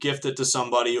 Gift it to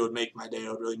somebody. It would make my day. It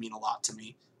would really mean a lot to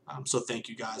me. So thank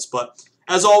you guys. But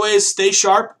as always, stay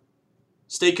sharp,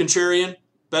 stay contrarian,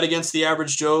 bet against the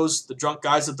average Joes, the drunk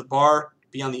guys at the bar,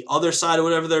 be on the other side of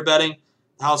whatever they're betting.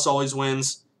 The house always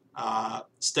wins.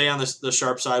 Stay on the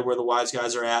sharp side where the wise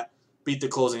guys are at. Beat the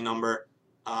closing number.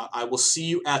 I will see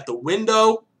you at the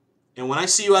window. And when I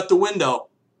see you at the window,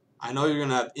 I know you're going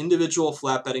to have individual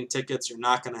flat betting tickets. You're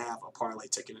not going to have a parlay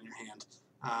ticket in your hand.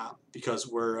 Because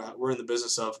we're in the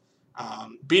business of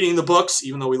beating the books,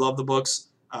 even though we love the books,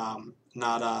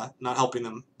 not helping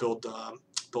them build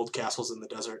castles in the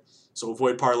desert. So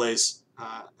avoid parlays,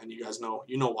 and you guys know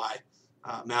why.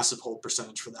 Massive hold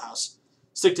percentage for the house.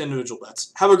 Stick to individual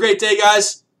bets. Have a great day,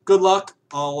 guys. Good luck.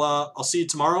 I'll see you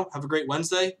tomorrow. Have a great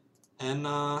Wednesday, and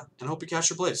hope you cash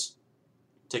your plays.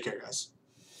 Take care, guys.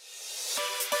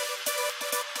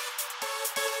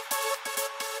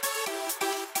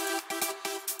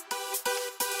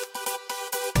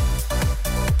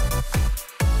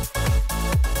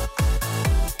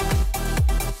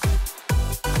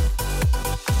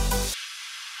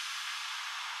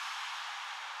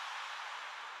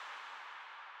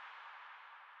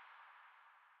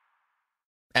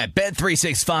 At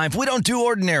Bet365, we don't do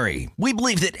ordinary. We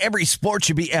believe that every sport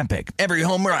should be epic. Every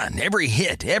home run, every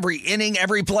hit, every inning,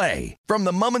 every play. From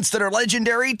the moments that are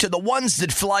legendary to the ones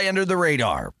that fly under the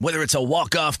radar. Whether it's a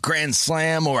walk-off grand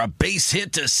slam or a base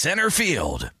hit to center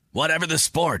field. Whatever the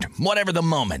sport, whatever the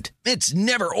moment. It's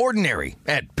never ordinary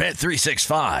at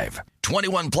Bet365.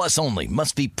 21 plus only.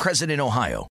 Must be present in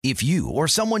Ohio. If you or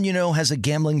someone you know has a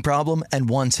gambling problem and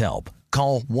wants help,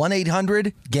 call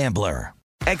 1-800-GAMBLER.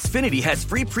 Xfinity has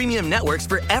free premium networks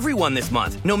for everyone this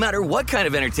month, no matter what kind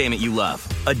of entertainment you love.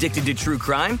 Addicted to true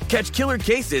crime? Catch killer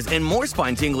cases and more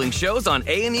spine-tingling shows on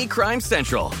A&E Crime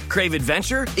Central. Crave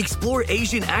adventure? Explore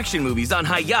Asian action movies on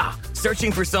Hi-YAH.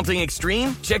 Searching for something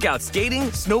extreme? Check out skating,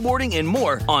 snowboarding, and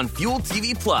more on Fuel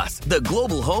TV Plus, the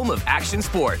global home of action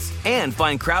sports. And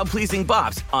find crowd-pleasing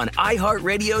bops on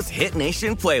iHeartRadio's Hit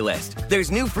Nation playlist. There's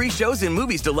new free shows and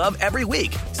movies to love every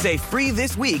week. Say free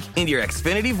this week in your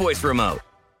Xfinity voice remote.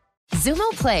 Xumo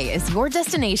Play is your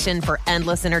destination for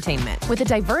endless entertainment. With a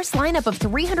diverse lineup of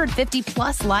 350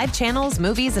 plus live channels,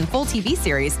 movies, and full TV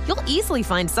series, you'll easily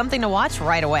find something to watch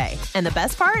right away. And the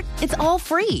best part? It's all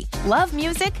free. Love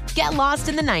music? Get lost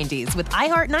in the 90s with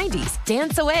iHeart 90s,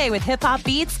 dance away with hip-hop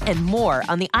beats, and more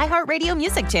on the iHeartRadio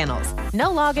music channels. No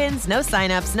logins, no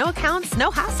signups, no accounts, no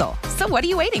hassle. So what are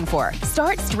you waiting for?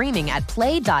 Start streaming at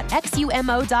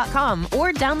play.xumo.com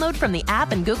or download from the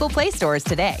app and Google Play stores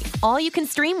today. All you can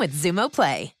stream with Xumo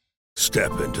Play.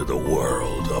 Step into the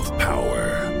world of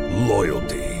power,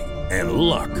 loyalty, and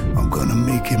luck. I'm gonna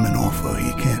make him an offer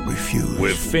he can't refuse.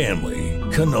 With family,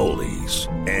 cannolis,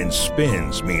 and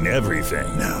spins mean everything.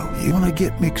 Now, you wanna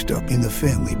get mixed up in the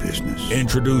family business.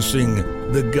 Introducing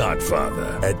The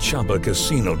Godfather at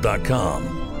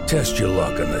ChumbaCasino.com. Test your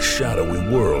luck in the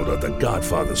shadowy world of The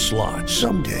Godfather slot.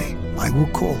 Someday, I will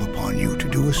call upon you to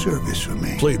do a service for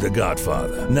me. Play The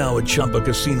Godfather, now at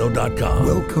ChumbaCasino.com.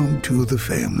 Welcome to the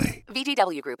family.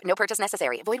 VGW Group. No purchase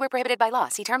necessary. Void where prohibited by law.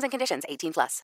 See terms and conditions. 18+.